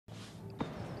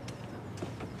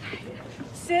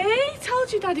See?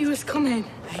 Told you Daddy was coming.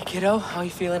 Hey, kiddo, how you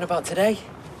feeling about today?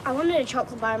 I wanted a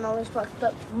chocolate bar in my lunchbox,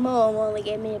 but Mum only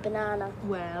gave me a banana.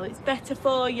 Well, it's better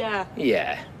for you.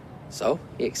 Yeah. So,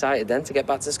 you excited then to get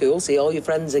back to school, see all your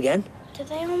friends again? Do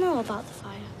they all know about the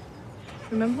fire?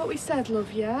 Remember what we said,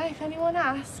 love, yeah? If anyone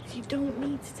asks, you don't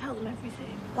need to tell them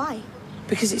everything. Why?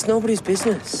 Because it's nobody's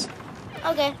business.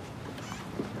 Okay.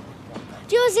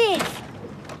 Joseph!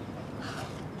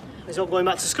 Is Up going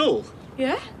back to school?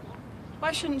 Yeah?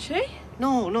 Why shouldn't she?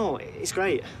 No, it's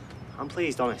great. I'm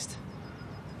pleased, honest.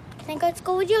 Can I go to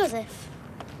school with Joseph?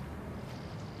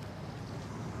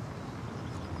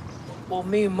 Well,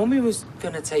 me and Mummy was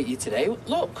going to take you today.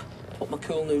 Look, put my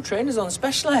cool new trainers on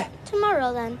especially.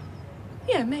 Tomorrow, then.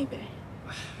 Yeah, maybe.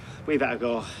 We better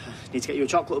go. Need to get you a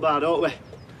chocolate bar, don't we?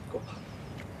 Go.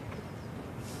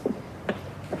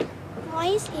 Why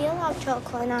is he allowed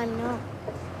chocolate and I'm not?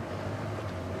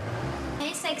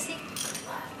 Hey, sexy.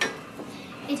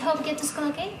 Did Hope get to school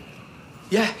okay?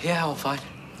 Yeah, all fine.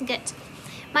 Good.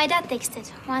 My dad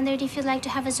texted. Wondered if you'd like to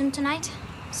have a Zoom tonight,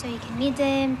 so you can meet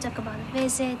them, talk about the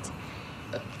visit.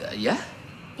 Yeah?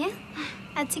 Yeah?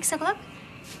 At 6 o'clock?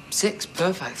 6,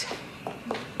 perfect.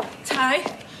 Ty,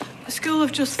 the school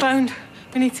have just found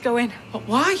we need to go in. But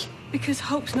why? Because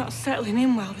Hope's not settling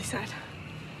in well, they said.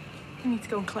 We need to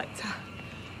go and collect her.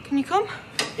 Can you come?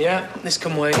 Yeah, this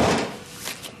can wait.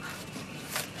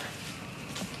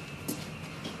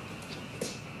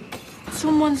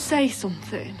 Someone say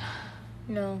something?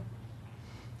 No.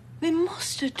 They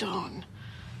must have done.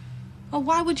 Or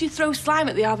why would you throw slime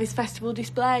at the Harvest Festival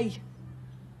display?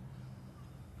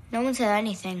 No one said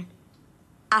anything.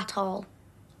 At all.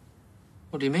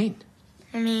 What do you mean?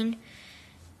 I mean,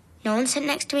 no one sat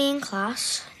next to me in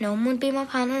class, no one would be my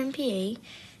partner in PE,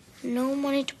 and no one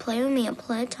wanted to play with me at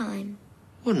playtime.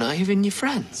 Well, not even your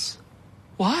friends.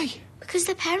 Why? Because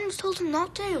their parents told them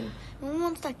not to. No one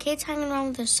wants their kids hanging around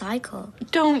with a psycho.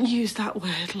 Don't use that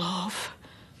word, love.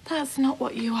 That's not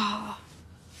what you are.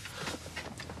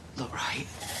 Look, right.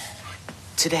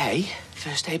 Today,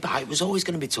 first day back, it was always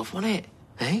going to be tough, wasn't it?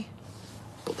 Eh?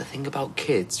 But the thing about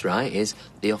kids, right, is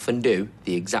they often do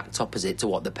the exact opposite to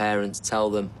what the parents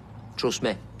tell them. Trust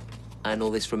me, I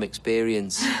know this from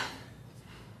experience.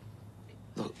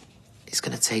 Look, it's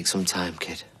going to take some time,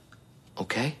 kid.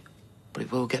 OK? But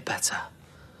it will get better.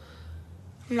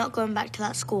 I'm not going back to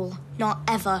that school. Not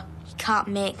ever. You can't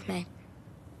make me.